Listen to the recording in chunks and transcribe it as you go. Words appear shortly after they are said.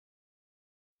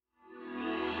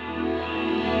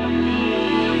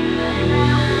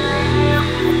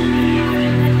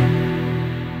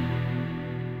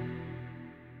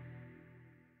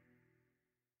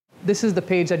this is the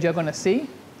page that you're going to see,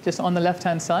 just on the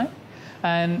left-hand side.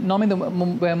 And normally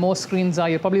where most screens are,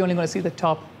 you're probably only going to see the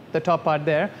top part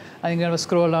there, and you're going to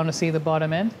scroll down to see the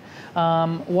bottom end.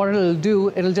 What it'll do,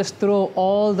 it'll just throw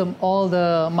all the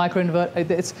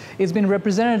microinverters. It's been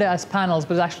represented as panels,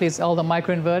 but actually it's all the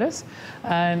microinverters,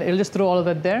 and it'll just throw all of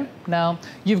that there. Now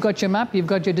you've got your map, you've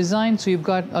got your design. So you've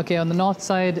got, okay, on the north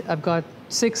side I've got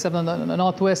 6, on the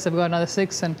northwest I've got another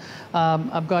 6, and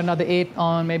I've got another 8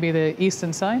 on maybe the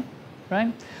eastern side,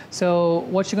 right? So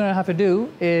what you're going to have to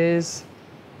do is,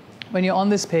 when you're on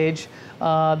this page,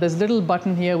 there's a little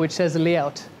button here which says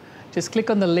layout. Just click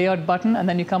on the layout button, and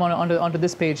then you come onto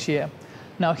this page here.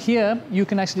 Now here you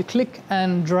can actually click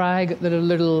and drag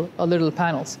little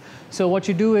panels. So what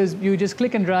you do is you just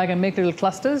click and drag and make little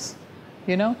clusters,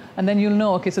 you know, and then you'll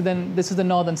know, okay, so then this is the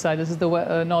northern side, this is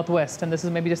the northwest, and this is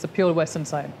maybe just the pure western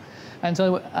side. And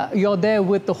so you're there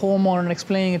with the homeowner and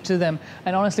explaining it to them.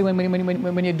 And honestly,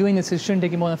 when you're doing this, it shouldn't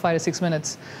take you more than 5 to 6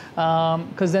 minutes,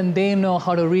 because then they know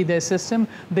how to read their system.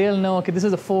 They'll know, okay, this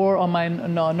is a 4 on my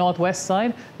northwest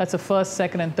side. That's the first,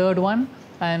 second, and third one.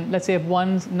 And let's say if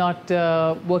one's not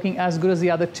working as good as the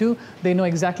other 2, they know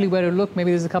exactly where to look. Maybe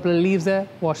there's a couple of leaves there.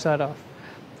 Wash that off.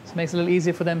 So it makes it a little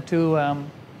easier for them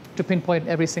to pinpoint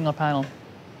every single panel.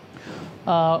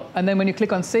 And then when you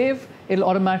click on save, it'll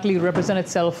automatically represent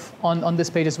itself on this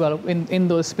page as well, in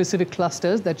those specific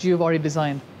clusters that you've already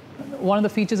designed. One of the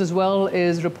features as well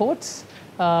is reports,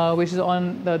 which is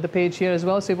on the page here as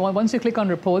well. So once you click on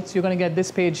reports, you're going to get this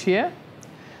page here.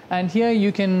 And here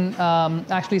you can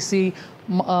actually see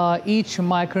each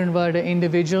microinverter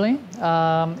individually.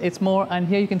 And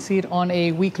here you can see it on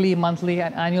a weekly, monthly,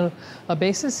 and annual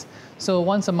basis. So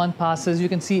once a month passes, you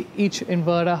can see each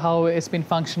inverter, how it's been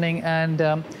functioning,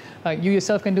 and you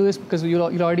yourself can do this because you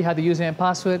already have the username and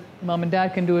password. Mom and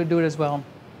dad can do it as well.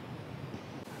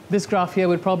 This graph here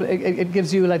would probably, it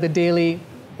gives you like the daily,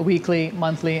 weekly,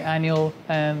 monthly, annual,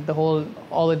 and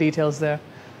all the details there.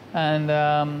 And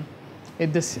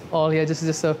this is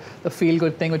just the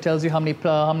feel-good thing, which tells you how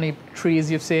many trees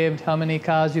you've saved, how many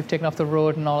cars you've taken off the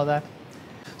road, and all of that.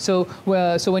 So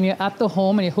when you're at the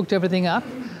home and you hooked everything up,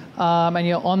 and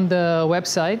you're on the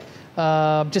website,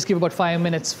 just give about 5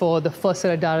 minutes for the first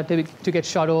set of data to get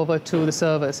shot over to the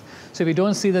servers. So if you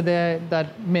don't see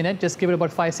that minute, just give it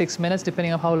about 5-6 minutes,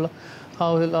 depending on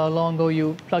how long ago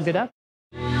you plugged it up.